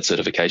they get that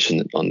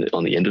certification on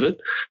the end of it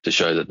to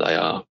show that they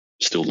are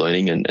still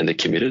learning and they're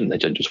committed and they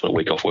don't just want a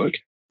week off work.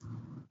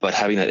 But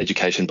having that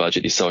education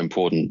budget is so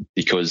important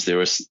because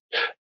there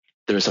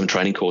are some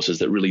training courses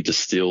that really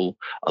distill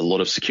a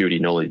lot of security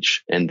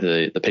knowledge, and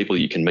the people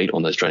you can meet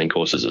on those training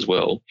courses as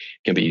well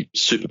can be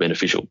super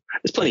beneficial.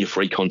 There's plenty of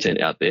free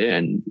content out there,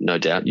 and no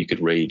doubt you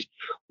could read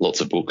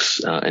lots of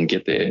books and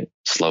get there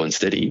slow and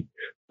steady.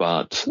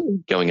 But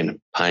going and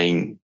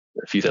paying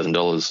a few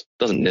 $1,000s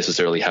doesn't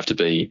necessarily have to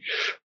be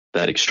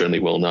that extremely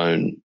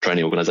well-known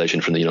training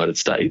organization from the United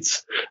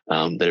States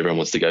that everyone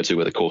wants to go to,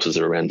 where the courses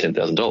are around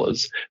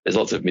 $10,000. There's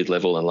lots of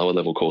mid-level and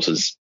lower-level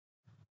courses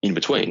in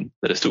between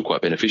that are still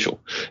quite beneficial,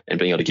 and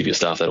being able to give your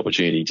staff that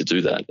opportunity to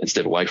do that and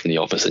step away from the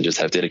office and just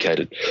have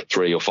dedicated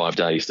 3 or 5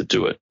 days to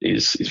do it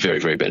is very,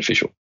 very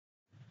beneficial.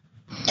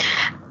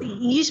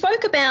 You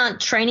spoke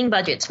about training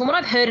budgets. From what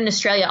I've heard in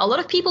Australia, a lot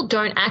of people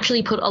don't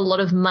actually put a lot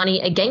of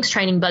money against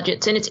training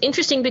budgets. And it's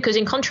interesting because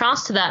in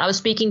contrast to that, I was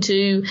speaking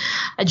to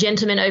a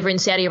gentleman over in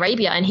Saudi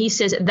Arabia, and he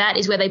says that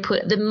is where they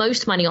put the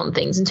most money on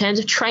things in terms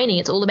of training.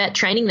 It's all about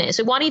training there.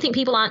 So why do you think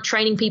people aren't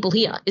training people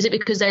here? Is it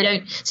because they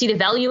don't see the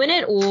value in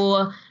it,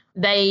 or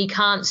they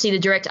can't see the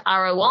direct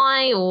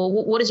ROI, or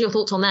what is your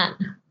thoughts on that?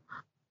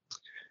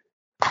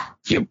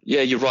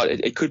 Yeah, you're right.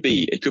 It could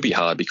be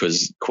hard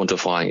because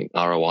quantifying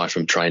ROI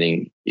from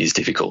training is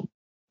difficult.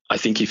 I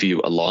think if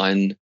you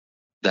align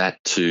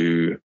that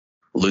to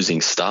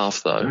losing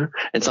staff, though,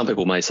 and some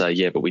people may say,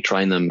 yeah, but we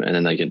train them and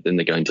then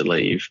they're going to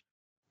leave.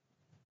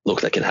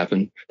 Look, that can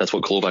happen. That's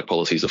what clawback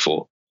policies are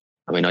for.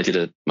 I mean, I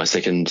did my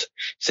second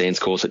SANS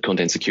course at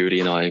Content Security,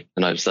 and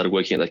I started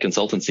working at that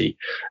consultancy,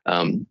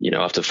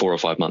 after 4 or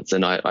 5 months,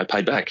 and I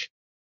paid back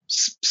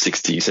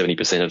 60,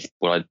 70% of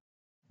what I'd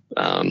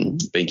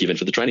been given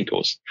for the training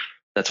course.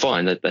 That's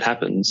fine. That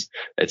happens.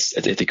 It's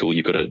ethical.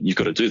 You've got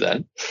to do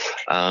that.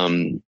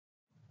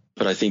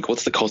 But I think,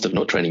 what's the cost of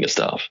not training your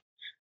staff?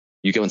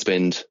 You go and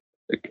spend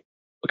a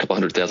couple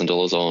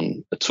 $100,000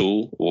 on a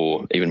tool,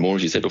 or even more,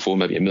 as you said before,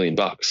 maybe $1 million.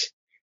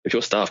 If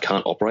your staff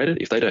can't operate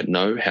it, if they don't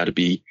know how to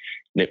be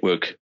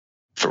network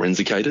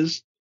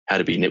forensicators, how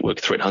to be network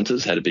threat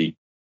hunters, how to be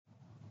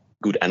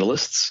good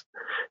analysts,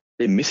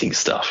 they're missing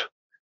stuff.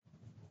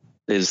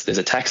 There's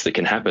attacks that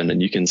can happen,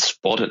 and you can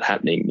spot it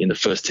happening in the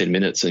first 10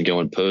 minutes and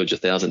go and purge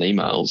 1,000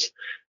 emails,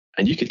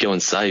 and you could go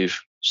and save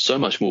so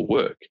much more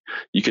work.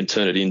 You can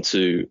turn it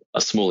into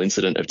a small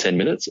incident of 10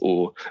 minutes,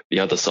 or the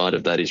other side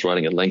of that is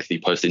writing a lengthy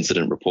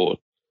post-incident report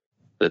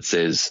that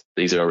says,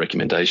 these are our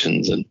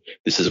recommendations and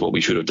this is what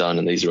we should have done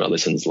and these are our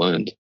lessons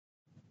learned.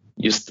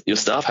 Your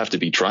staff have to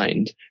be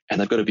trained,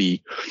 and they've got to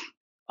be,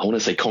 I want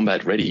to say,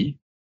 combat ready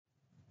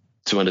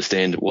to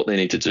understand what they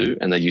need to do,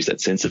 and they use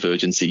that sense of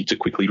urgency to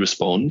quickly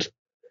respond.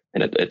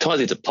 And it ties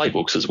into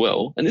playbooks as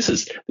well. And this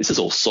is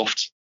all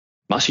soft,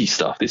 mushy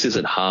stuff. This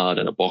isn't hard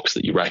and a box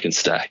that you rack and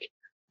stack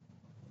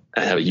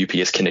and have a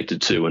UPS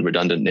connected to and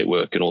redundant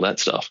network and all that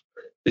stuff.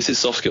 This is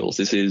soft skills.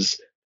 This is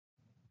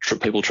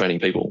people training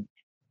people,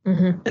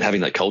 and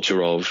having that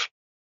culture of,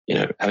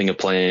 having a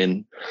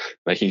plan,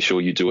 making sure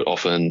you do it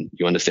often,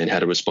 you understand how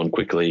to respond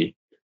quickly.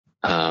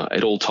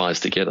 It all ties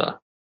together.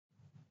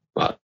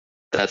 But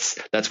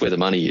that's where the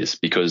money is,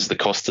 because the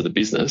cost to the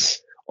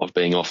business of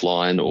being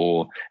offline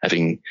or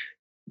having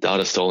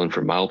data stolen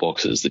from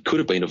mailboxes that could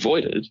have been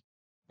avoided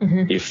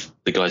if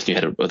the guys knew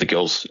how to, or the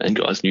girls and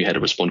guys knew how to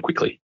respond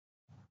quickly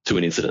to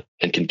an incident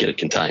and can get it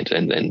contained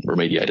and then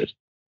remediated.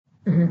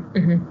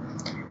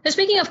 So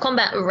speaking of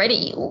combat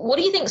ready, what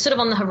do you think sort of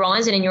on the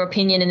horizon, in your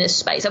opinion, in this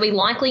space? Are we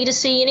likely to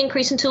see an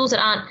increase in tools that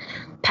aren't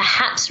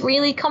perhaps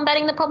really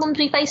combating the problems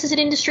we face as an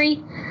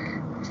industry?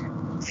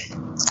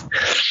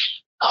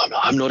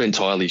 I'm not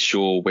entirely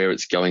sure where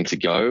it's going to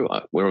go.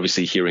 We're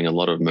obviously hearing a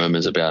lot of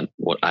murmurs about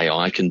what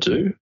AI can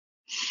do.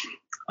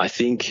 I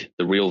think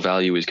the real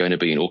value is going to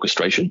be in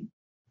orchestration.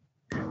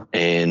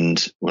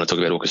 And when I talk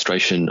about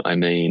orchestration, I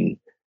mean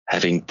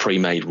having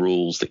pre-made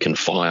rules that can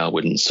fire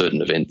when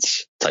certain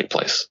events take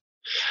place.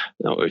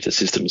 If the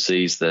system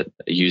sees that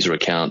a user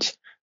account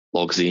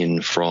logs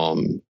in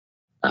from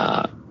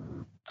an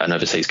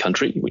overseas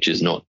country, which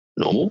is not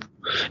normal,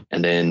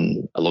 and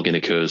then a login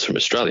occurs from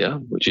Australia,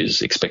 which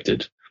is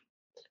expected,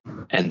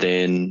 and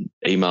then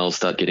emails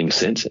start getting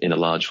sent in a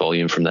large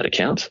volume from that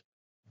account,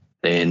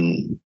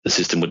 then the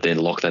system would then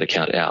lock that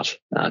account out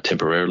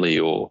temporarily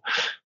or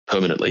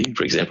permanently,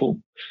 for example,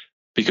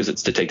 because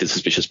it's detected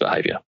suspicious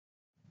behavior.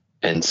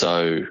 And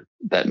so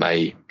that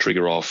may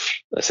trigger off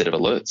a set of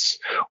alerts,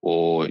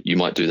 or you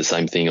might do the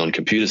same thing on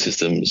computer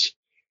systems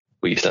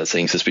where you start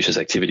seeing suspicious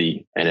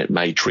activity, and it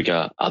may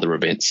trigger other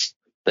events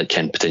that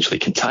can potentially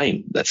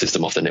contain that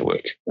system off the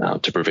network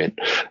to prevent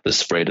the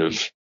spread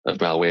of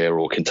malware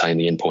or contain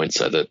the endpoint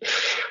so that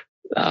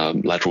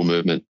lateral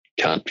movement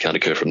can't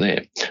occur from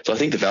there. So I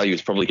think the value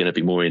is probably going to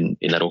be more in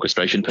that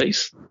orchestration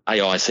piece.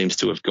 AI seems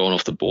to have gone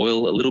off the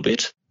boil a little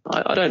bit.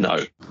 I don't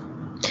know.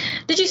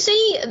 Did you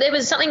see there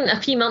was something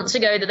a few months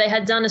ago that they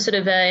had done a sort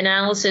of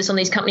analysis on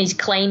these companies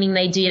claiming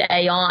they did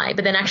AI,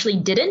 but then actually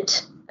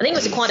didn't? I think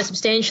it was quite a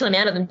substantial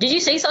amount of them. Did you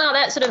see something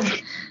like that sort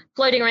of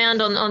floating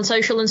around on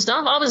social and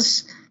stuff. I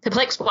was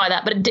perplexed by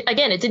that, but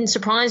again, it didn't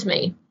surprise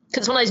me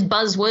because it's one of those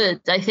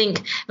buzzwords, I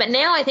think. But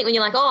now I think when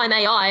you're like, oh, I'm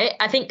AI,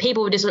 I think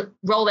people would just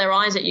roll their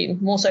eyes at you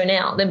more so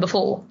now than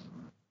before.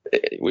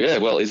 Yeah,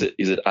 well, is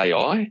it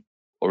AI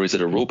or is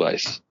it a rule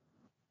base?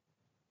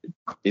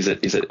 Is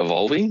it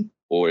evolving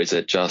or is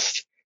it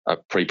just a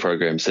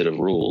pre-programmed set of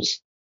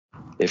rules?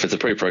 If it's a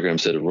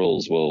pre-programmed set of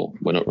rules, well,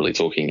 we're not really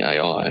talking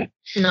AI.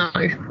 No.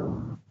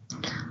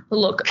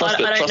 Look, I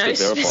don't know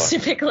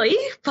specifically,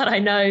 but I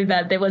know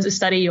that there was a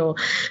study or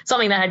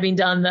something that had been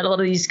done that a lot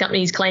of these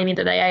companies claiming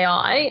that they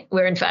AI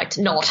were in fact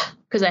not,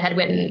 because they had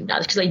went and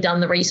actually done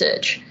the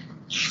research.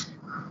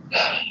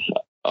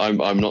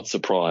 I'm not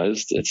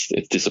surprised. It's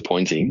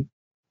disappointing,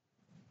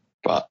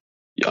 but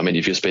I mean,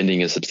 if you're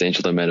spending a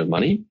substantial amount of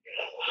money,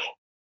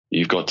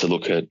 you've got to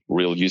look at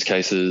real use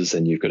cases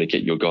and you've got to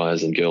get your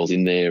guys and girls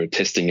in there and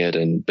testing it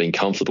and being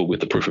comfortable with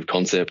the proof of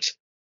concept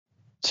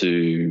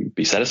to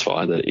be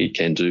satisfied that it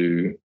can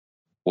do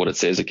what it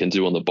says it can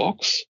do on the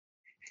box.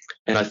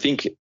 And I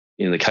think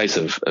in the case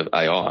of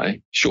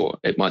AI, sure,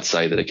 it might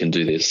say that it can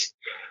do this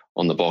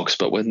on the box,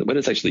 but when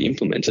it's actually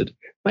implemented,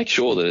 make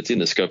sure that it's in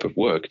the scope of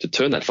work to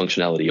turn that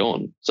functionality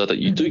on so that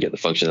you do get the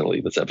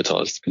functionality that's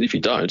advertised. Because if you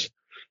don't,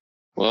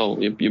 well,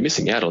 you're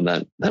missing out on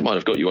that. That might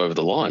have got you over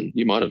the line.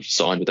 You might have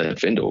signed with that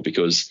vendor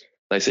because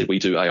they said we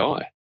do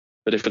AI.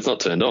 But if it's not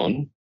turned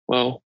on,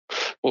 well,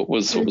 what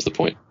was the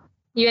point?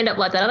 You end up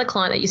like that other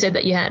client that you said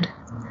that you had.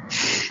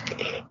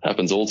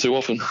 Happens all too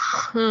often.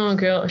 Oh,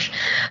 gosh.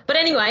 But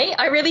anyway,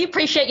 I really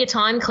appreciate your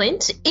time,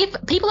 Clint. If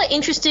people are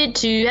interested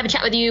to have a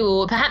chat with you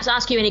or perhaps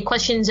ask you any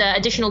questions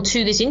additional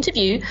to this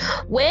interview,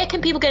 where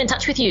can people get in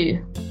touch with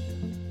you?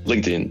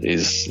 LinkedIn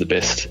is the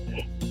best.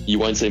 You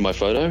won't see my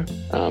photo,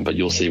 but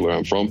you'll see where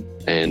I'm from.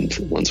 And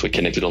once we're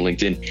connected on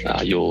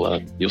LinkedIn,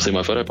 you'll see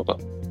my photo pop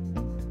up.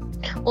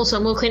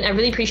 Awesome. Well, Clint, I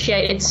really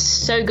appreciate it. It's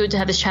so good to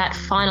have this chat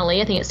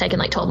finally. I think it's taken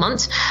like 12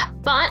 months,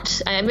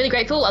 but I am really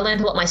grateful. I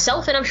learned a lot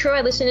myself, and I'm sure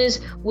our listeners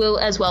will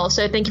as well.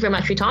 So thank you very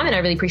much for your time, and I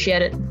really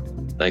appreciate it.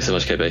 Thanks so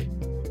much, KB.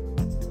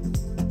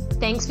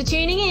 Thanks for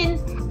tuning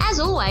in. As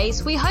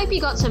always, we hope you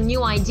got some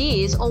new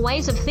ideas or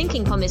ways of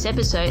thinking from this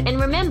episode.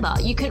 And remember,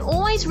 you can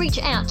always reach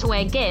out to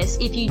our guests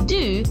if you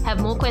do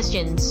have more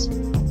questions.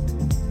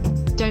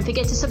 Don't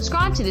forget to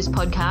subscribe to this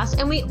podcast,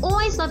 and we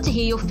always love to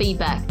hear your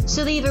feedback.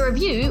 So leave a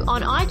review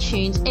on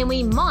iTunes and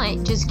we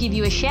might just give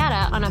you a shout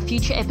out on a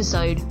future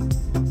episode.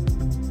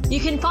 You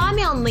can find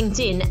me on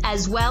LinkedIn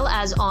as well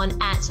as on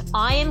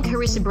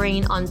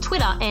 @IamCarissaBreen on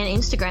Twitter and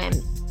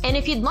Instagram. And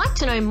if you'd like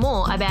to know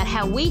more about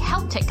how we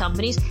help tech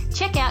companies,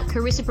 check out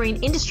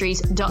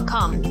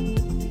CarissaBreenIndustries.com.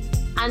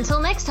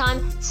 Until next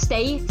time,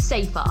 stay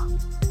safer.